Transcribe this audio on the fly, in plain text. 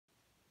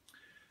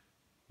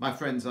My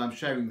friends, I'm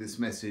sharing this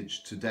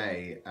message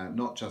today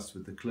not just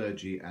with the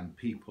clergy and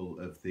people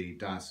of the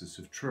Diocese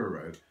of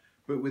Truro,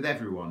 but with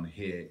everyone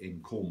here in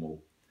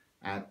Cornwall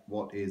at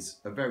what is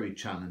a very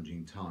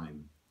challenging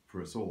time for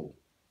us all.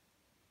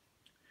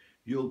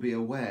 You'll be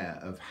aware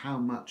of how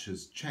much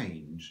has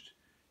changed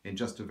in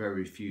just a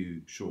very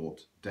few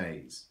short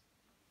days.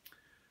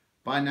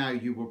 By now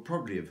you will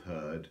probably have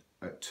heard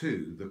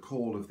too the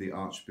call of the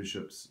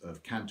Archbishops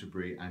of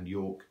Canterbury and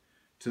York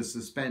to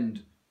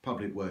suspend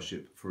public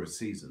worship for a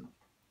season.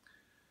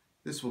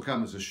 This will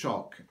come as a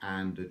shock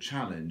and a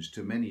challenge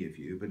to many of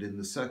you, but in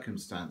the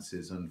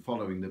circumstances and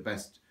following the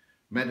best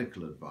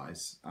medical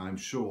advice, I'm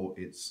sure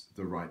it's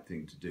the right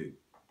thing to do.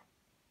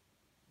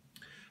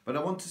 But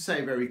I want to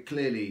say very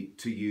clearly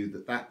to you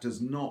that that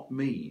does not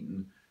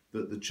mean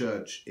that the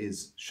Church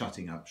is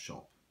shutting up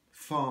shop.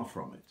 Far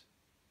from it.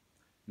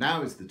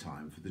 Now is the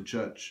time for the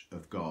Church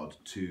of God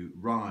to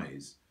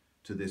rise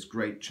to this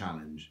great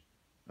challenge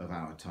of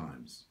our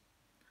times.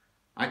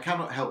 I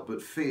cannot help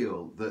but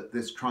feel that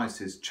this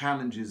crisis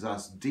challenges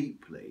us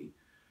deeply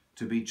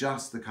to be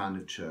just the kind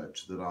of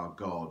church that our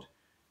God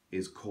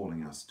is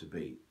calling us to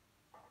be.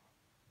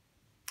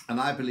 And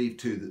I believe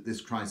too that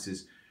this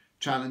crisis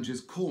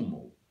challenges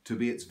Cornwall to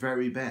be its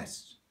very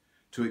best,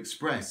 to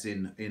express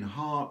in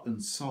heart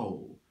and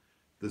soul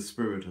the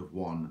spirit of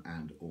one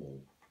and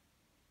all.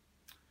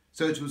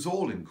 So to us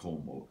all in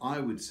Cornwall,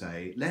 I would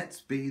say, let's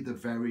be the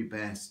very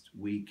best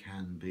we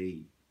can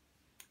be.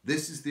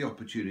 This is the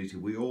opportunity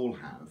we all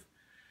have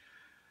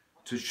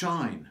to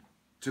shine,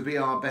 to be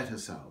our better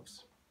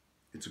selves.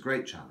 It's a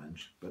great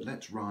challenge, but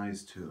let's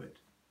rise to it.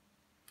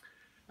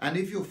 And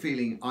if you're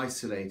feeling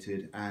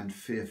isolated and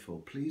fearful,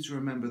 please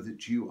remember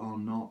that you are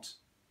not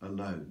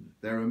alone.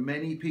 There are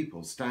many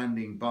people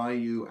standing by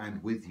you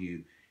and with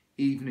you,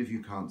 even if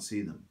you can't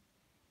see them.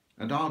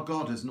 And our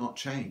God has not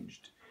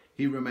changed.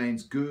 He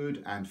remains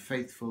good and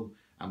faithful,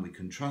 and we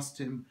can trust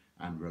him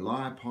and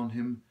rely upon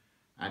him,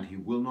 and he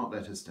will not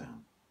let us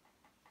down.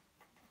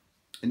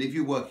 And if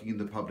you're working in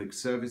the public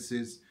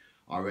services,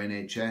 our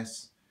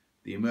NHS,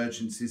 the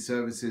emergency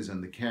services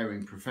and the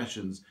caring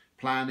professions,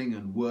 planning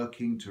and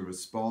working to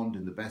respond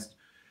in the best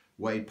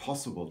way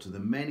possible to the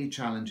many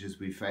challenges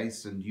we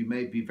face, and you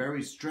may be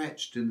very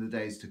stretched in the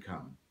days to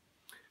come,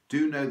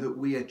 do know that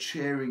we are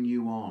cheering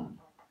you on.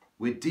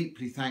 We're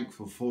deeply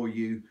thankful for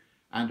you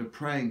and are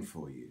praying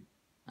for you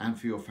and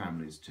for your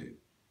families too.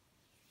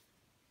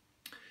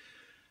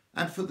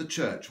 And for the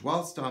church,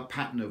 whilst our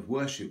pattern of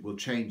worship will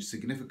change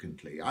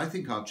significantly, I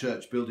think our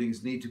church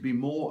buildings need to be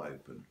more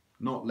open,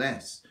 not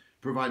less,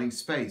 providing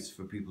space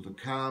for people to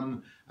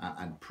come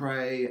and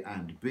pray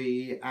and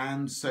be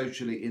and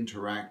socially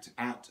interact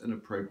at an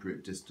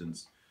appropriate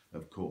distance,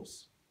 of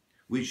course.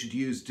 We should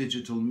use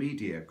digital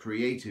media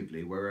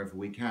creatively wherever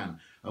we can,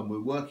 and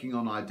we're working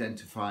on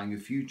identifying a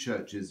few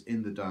churches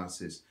in the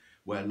diocese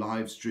where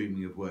live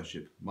streaming of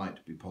worship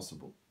might be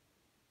possible.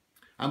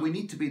 And we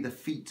need to be the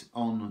feet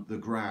on the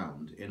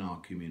ground in our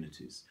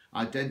communities,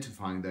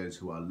 identifying those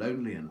who are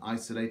lonely and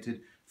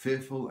isolated,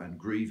 fearful and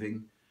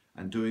grieving,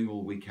 and doing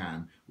all we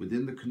can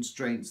within the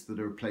constraints that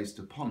are placed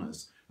upon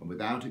us and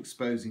without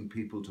exposing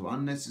people to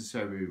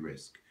unnecessary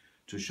risk,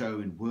 to show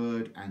in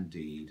word and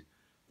deed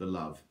the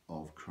love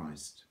of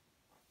Christ.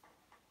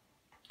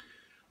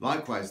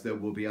 Likewise, there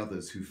will be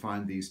others who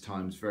find these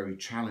times very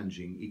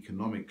challenging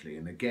economically,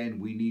 and again,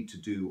 we need to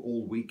do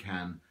all we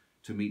can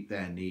to meet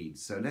their needs.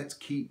 So let's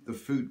keep the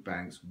food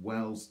banks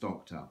well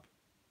stocked up.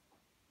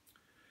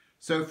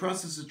 So for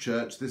us as a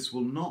church, this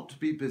will not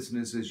be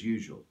business as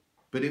usual,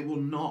 but it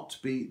will not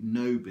be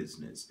no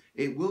business.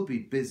 It will be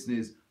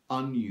business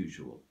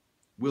unusual.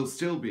 We'll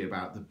still be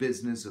about the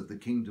business of the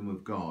kingdom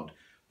of God,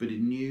 but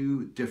in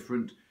new,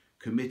 different,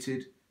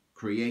 committed,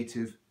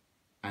 creative,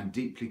 and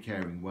deeply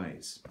caring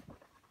ways.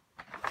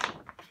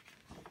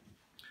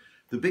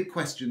 The big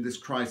question this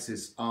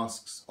crisis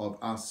asks of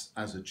us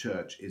as a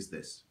church is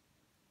this: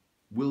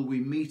 will we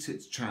meet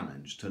its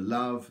challenge to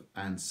love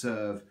and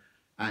serve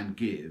and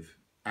give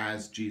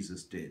as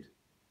Jesus did?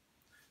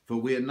 For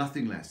we are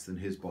nothing less than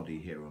his body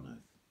here on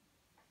earth.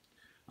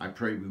 I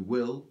pray we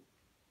will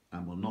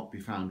and will not be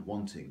found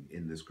wanting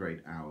in this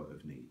great hour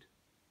of need.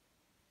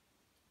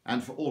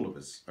 And for all of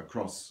us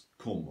across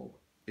Cornwall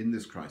in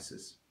this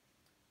crisis,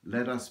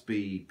 let us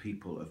be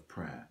people of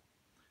prayer.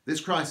 This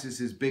crisis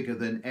is bigger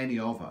than any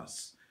of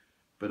us,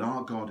 but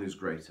our God is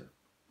greater.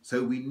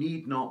 So we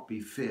need not be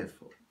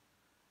fearful.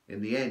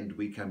 In the end,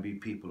 we can be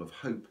people of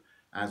hope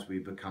as we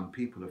become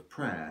people of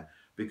prayer,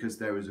 because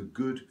there is a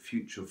good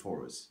future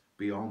for us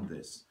beyond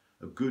this,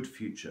 a good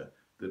future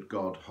that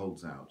God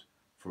holds out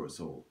for us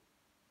all.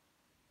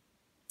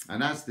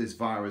 And as this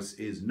virus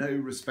is no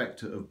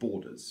respecter of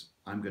borders,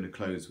 I'm going to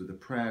close with a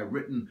prayer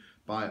written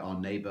by our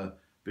neighbour,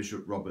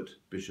 Bishop Robert,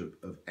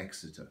 Bishop of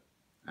Exeter.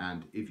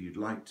 And if you'd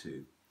like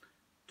to,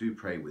 do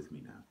pray with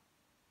me now.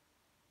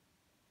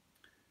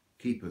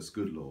 Keep us,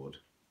 good Lord,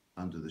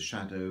 under the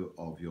shadow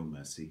of your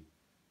mercy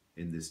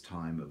in this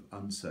time of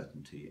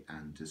uncertainty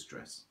and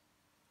distress.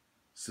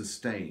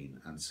 Sustain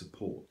and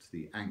support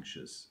the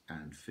anxious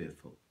and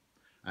fearful.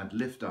 and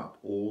lift up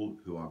all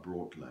who are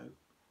brought low,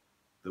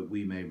 that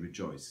we may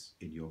rejoice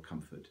in your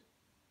comfort,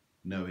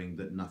 knowing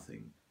that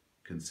nothing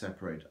can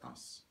separate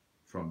us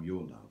from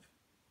your love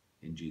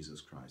in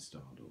Jesus Christ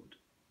our Lord.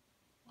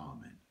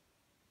 Amen.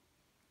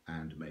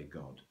 And may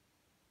God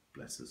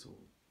bless us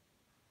all.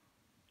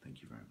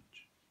 Thank you very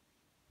much.